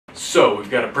So,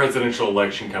 we've got a presidential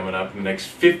election coming up, and the next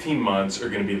 15 months are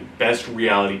going to be the best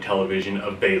reality television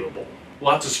available.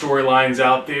 Lots of storylines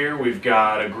out there. We've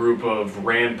got a group of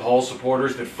Rand Paul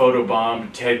supporters that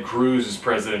photobombed Ted Cruz's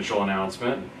presidential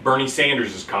announcement. Bernie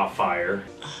Sanders has caught fire.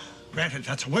 Granted,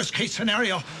 that's a worst-case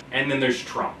scenario. And then there's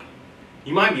Trump.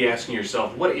 You might be asking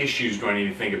yourself, what issues do I need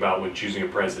to think about when choosing a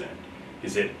president?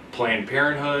 Is it Planned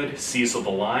Parenthood, Cecil the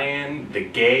Lion, the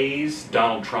gays,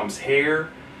 Donald Trump's hair?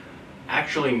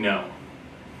 Actually, no.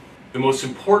 The most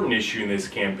important issue in this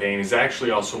campaign is actually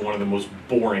also one of the most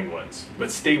boring ones.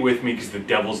 But stay with me because the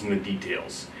devil's in the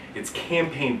details. It's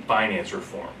campaign finance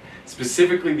reform,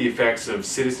 specifically the effects of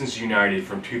Citizens United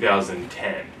from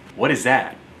 2010. What is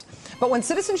that? But when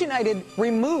Citizens United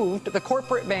removed the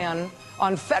corporate ban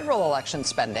on federal election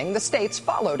spending, the states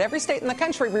followed. Every state in the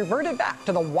country reverted back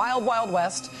to the wild, wild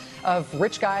west of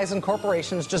rich guys and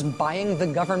corporations just buying the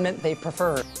government they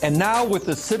prefer. And now with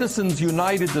the Citizens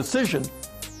United decision,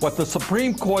 what the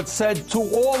Supreme Court said to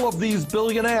all of these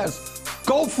billionaires,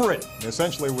 go for it.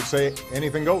 Essentially would say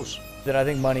anything goes. That I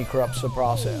think money corrupts the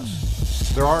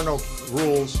process. There are no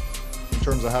rules in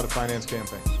terms of how to finance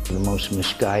campaigns. The most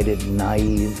misguided,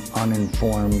 naive,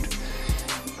 uninformed,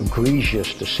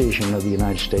 egregious decision of the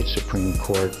United States Supreme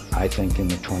Court, I think, in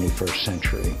the 21st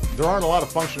century. There aren't a lot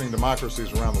of functioning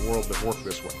democracies around the world that work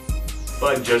this way.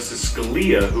 But Justice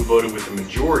Scalia, who voted with the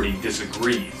majority,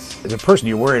 disagrees. As a person,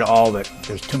 you're worried all that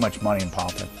there's too much money in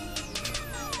politics.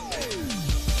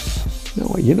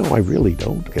 No, I really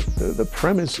don't. The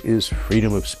premise is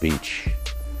freedom of speech.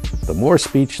 The more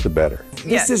speech, the better.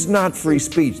 This is not free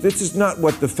speech. This is not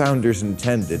what the founders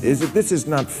intended, is it? This is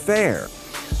not fair.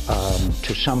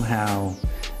 To somehow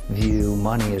view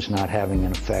money as not having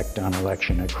an effect on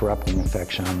election, a corrupting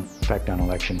effect on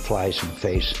election, flies in the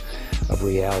face of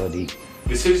reality.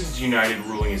 The Citizens United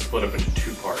ruling is split up into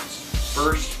two parts.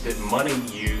 First, that money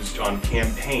used on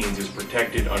campaigns is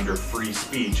protected under free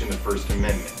speech in the First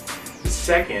Amendment. The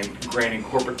second, granting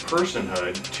corporate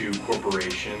personhood to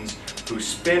corporations who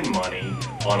spend money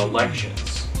on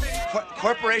elections.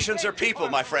 Corporations are people,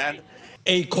 my friend.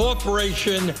 A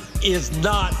corporation is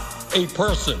not a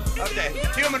person. Okay,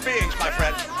 human beings, my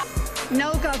friend.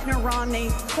 No, Governor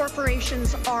Romney,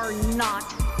 corporations are not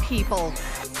people.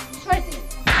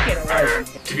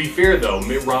 To be fair, though,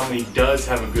 Mitt Romney does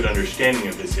have a good understanding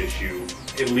of this issue,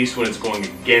 at least when it's going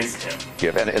against him.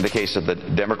 And in the case of the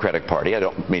Democratic Party, I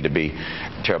don't mean to be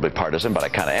terribly partisan, but I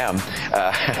kind of am.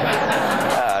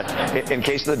 In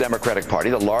case of the Democratic Party,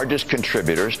 the largest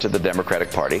contributors to the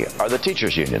Democratic Party are the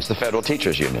teachers' unions, the federal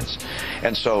teachers' unions.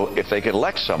 And so if they could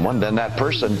elect someone, then that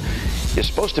person is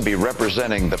supposed to be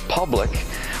representing the public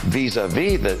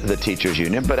vis-a-vis the teachers'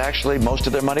 union, but actually most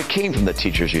of their money came from the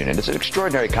teachers' union. It's an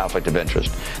extraordinary conflict of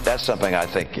interest. That's something I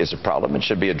think is a problem and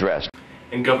should be addressed.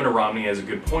 And Governor Romney has a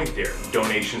good point there.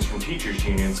 Donations from teachers'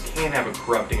 unions can have a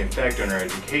corrupting effect on our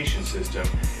education system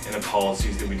and the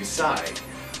policies that we decide.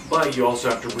 But you also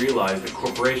have to realize that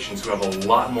corporations who have a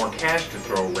lot more cash to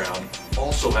throw around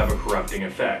also have a corrupting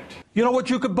effect. You know what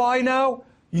you could buy now?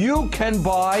 You can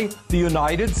buy the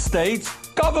United States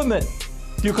government.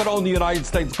 You could own the United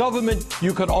States government,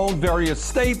 you could own various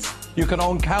states, you can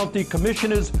own county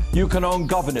commissioners, you can own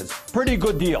governors. Pretty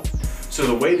good deal. So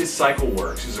the way this cycle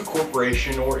works is a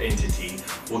corporation or entity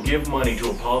will give money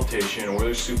to a politician or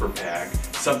their super PAC,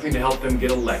 something to help them get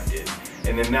elected,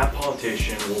 and then that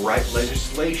politician will write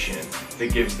legislation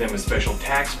that gives them a special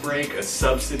tax break, a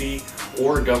subsidy,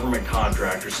 or a government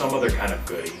contract or some other kind of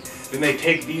goodie. Then they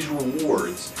take these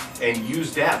rewards and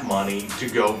use that money to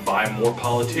go buy more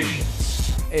politicians.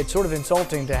 It's sort of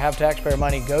insulting to have taxpayer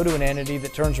money go to an entity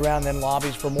that turns around and then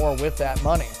lobbies for more with that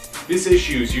money. This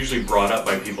issue is usually brought up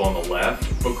by people on the left,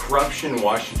 but corruption in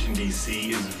Washington,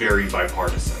 D.C. is very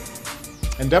bipartisan.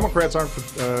 And Democrats aren't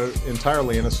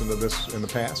entirely innocent of this in the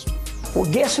past. Well,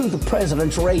 guess who the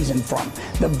president's raising from?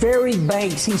 The very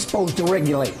banks he's supposed to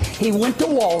regulate. He went to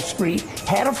Wall Street,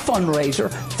 had a fundraiser,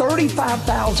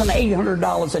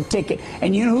 $35,800 a ticket,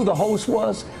 and you know who the host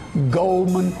was?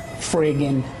 Goldman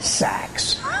friggin'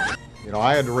 Sachs. You know,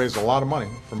 I had to raise a lot of money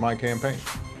for my campaign.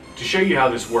 To show you how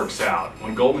this works out,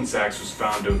 when Goldman Sachs was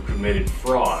found to have committed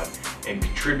fraud and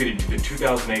contributed to the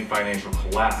 2008 financial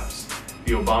collapse,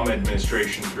 the Obama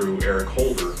administration, through Eric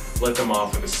Holder, let them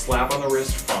off with a slap on the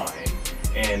wrist fine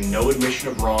and no admission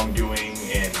of wrongdoing,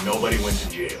 and nobody went to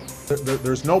jail.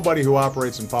 There's nobody who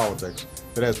operates in politics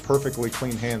that has perfectly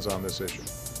clean hands on this issue.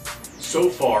 So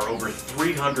far, over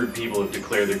 300 people have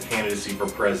declared their candidacy for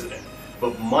president,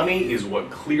 but money is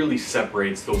what clearly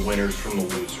separates the winners from the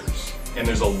losers, and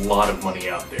there's a lot of money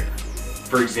out there.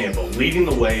 For example, leading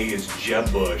the way is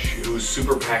Jeb Bush, whose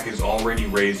super PAC has already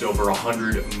raised over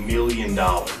 $100 million.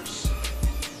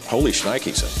 Holy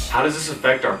shnikes. How does this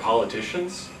affect our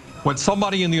politicians? When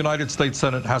somebody in the United States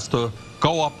Senate has to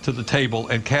go up to the table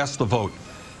and cast a vote,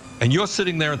 and you're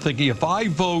sitting there and thinking, if I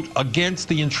vote against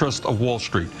the interest of Wall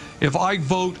Street, if I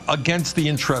vote against the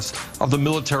interest of the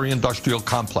military-industrial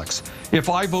complex, if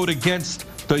I vote against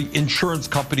the insurance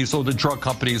companies or the drug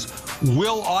companies,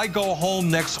 will I go home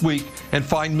next week and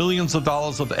find millions of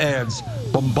dollars of ads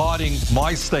bombarding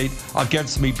my state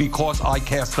against me because I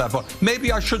cast that vote?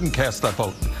 Maybe I shouldn't cast that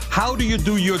vote. How do you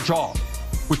do your job,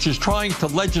 which is trying to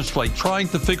legislate, trying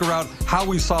to figure out how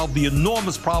we solve the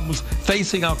enormous problems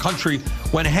facing our country,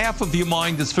 when half of your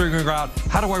mind is figuring out,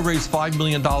 how do I raise $5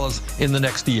 million in the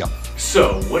next year?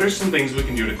 So, what are some things we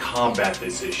can do to combat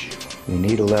this issue? We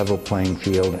need a level playing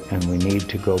field, and we need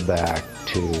to go back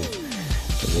to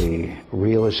the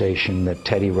realization that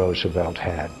Teddy Roosevelt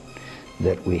had,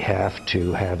 that we have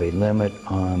to have a limit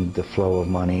on the flow of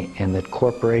money, and that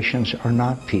corporations are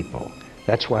not people.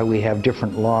 That's why we have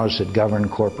different laws that govern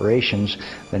corporations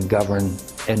than govern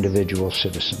individual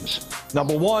citizens.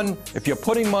 Number one, if you're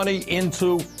putting money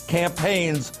into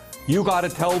campaigns, you got to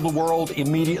tell the world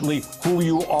immediately who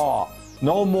you are.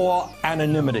 No more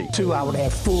anonymity. 2, I would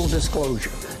have full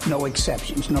disclosure, no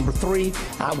exceptions. Number 3,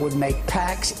 I would make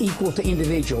PACs equal to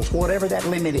individuals, whatever that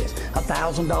limit is.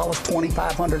 $1,000,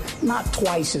 $2,500, not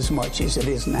twice as much as it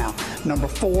is now. Number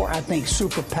 4, I think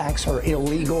super PACs are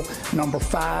illegal. Number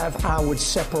 5, I would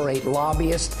separate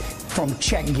lobbyists from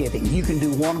check giving. You can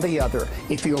do one or the other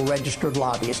if you're a registered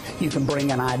lobbyist. You can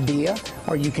bring an idea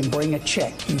or you can bring a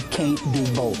check. You can't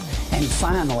do both. And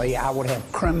finally, I would have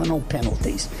criminal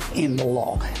penalties in the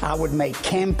law. I would make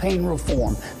campaign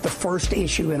reform the first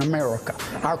issue in America.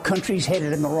 Our country's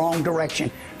headed in the wrong direction.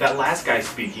 That last guy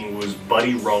speaking was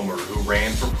Buddy Roemer, who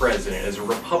ran for president as a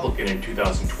Republican in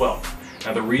 2012.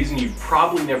 Now, the reason you've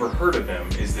probably never heard of him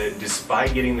is that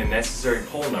despite getting the necessary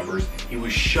poll numbers, he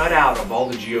was shut out of all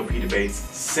the GOP debates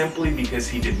simply because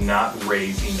he did not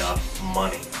raise enough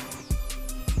money.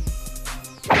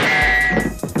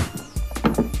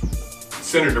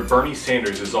 Senator Bernie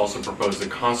Sanders has also proposed a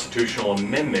constitutional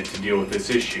amendment to deal with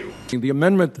this issue. The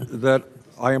amendment that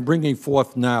I am bringing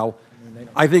forth now,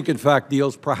 I think, in fact,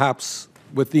 deals perhaps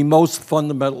with the most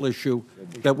fundamental issue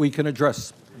that we can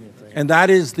address, and that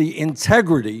is the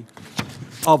integrity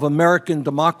of American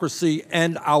democracy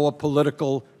and our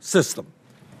political system.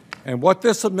 And what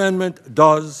this amendment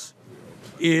does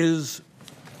is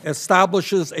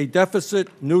establishes a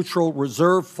deficit-neutral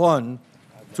reserve fund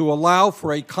to allow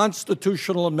for a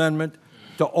constitutional amendment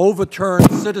to overturn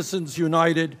Citizens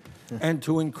United and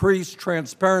to increase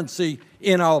transparency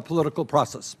in our political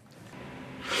process.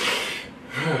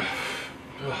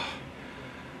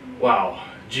 Wow.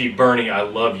 Gee, Bernie, I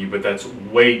love you, but that's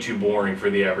way too boring for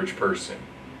the average person.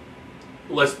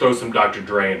 Let's throw some Dr.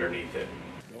 Dre underneath it.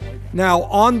 Now,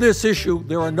 on this issue,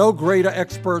 there are no greater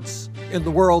experts in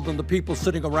the world than the people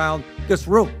sitting around this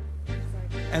room.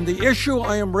 And the issue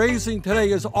I am raising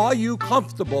today is, are you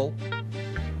comfortable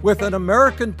with an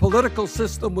American political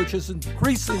system which is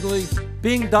increasingly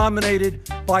being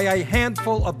dominated by a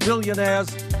handful of billionaires,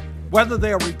 whether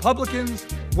they are Republicans,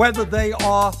 whether they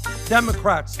are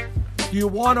Democrats? Do you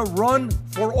want to run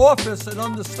for office and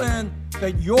understand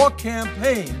that your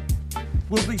campaign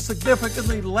will be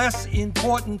significantly less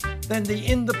important than the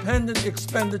independent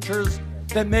expenditures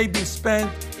that may be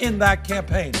spent in that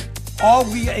campaign? Are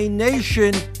we a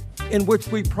nation in which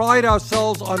we pride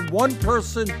ourselves on one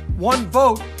person, one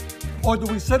vote, or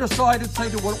do we sit aside and say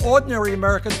to an ordinary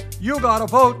American, you got to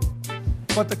vote,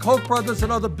 but the Koch brothers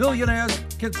and other billionaires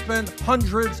can spend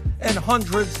hundreds and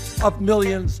hundreds of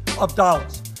millions of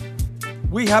dollars?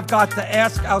 We have got to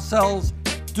ask ourselves,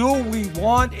 do we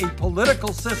want a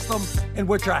political system in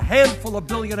which a handful of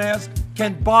billionaires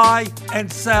can buy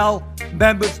and sell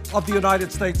members of the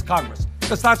United States Congress?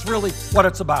 Because that's really what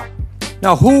it's about.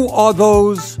 Now, who are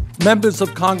those members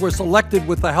of Congress elected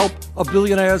with the help of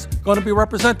billionaires going to be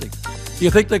representing? Do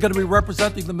you think they're going to be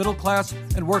representing the middle class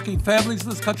and working families in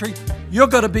this country? You're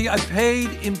going to be a paid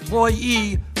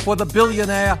employee for the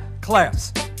billionaire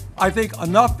class. I think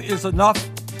enough is enough.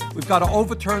 We've got to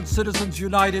overturn Citizens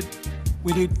United.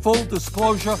 We need full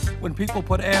disclosure when people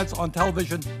put ads on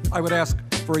television. I would ask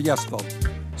for a yes vote.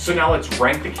 So now let's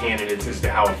rank the candidates as to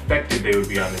how effective they would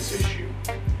be on this issue.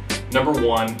 Number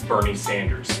 1, Bernie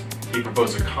Sanders. He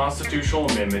proposed a constitutional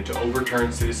amendment to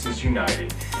overturn Citizens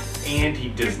United, and he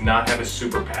does not have a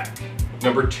super PAC.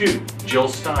 Number 2, Jill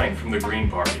Stein from the Green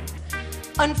Party.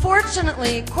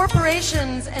 Unfortunately,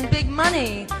 corporations and big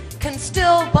money can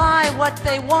still buy what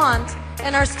they want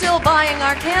and are still buying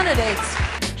our candidates.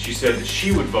 She said that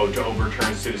she would vote to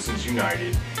overturn Citizens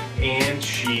United, and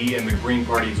she and the Green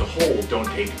Party as a whole don't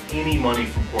take any money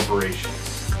from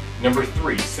corporations. Number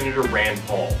 3, Senator Rand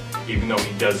Paul. Even though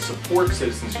he does support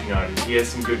Citizens United, he has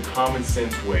some good common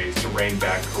sense ways to rein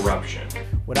back corruption.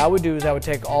 What I would do is I would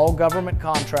take all government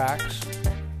contracts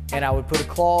and I would put a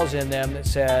clause in them that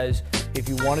says, if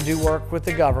you want to do work with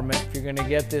the government, if you're going to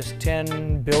get this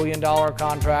 $10 billion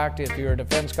contract, if you're a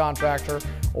defense contractor,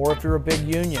 or if you're a big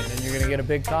union and you're going to get a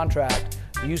big contract,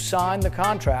 you sign the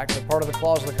contract. The part of the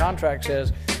clause of the contract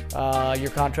says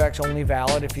your contract's only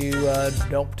valid if you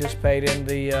don't participate in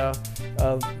the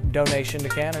donation to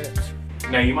candidates.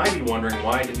 Now you might be wondering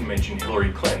why I didn't mention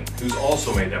Hillary Clinton, who's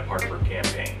also made that part of her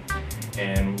campaign.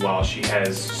 And while she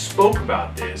has spoke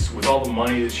about this, with all the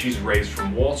money that she's raised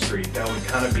from Wall Street, that would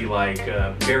kind of be like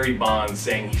Barry Bonds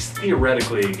saying he's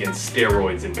theoretically against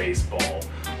steroids in baseball,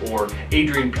 or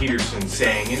Adrian Peterson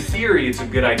saying in theory it's a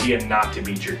good idea not to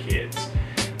beat your kids.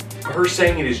 Her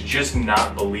saying it is just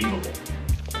not believable.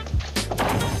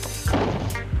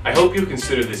 I hope you'll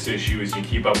consider this issue as you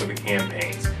keep up with the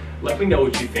campaigns. Let me know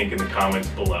what you think in the comments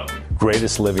below.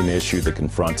 Greatest living issue that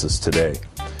confronts us today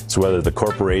is whether the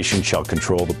corporation shall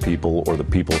control the people or the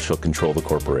people shall control the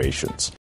corporations.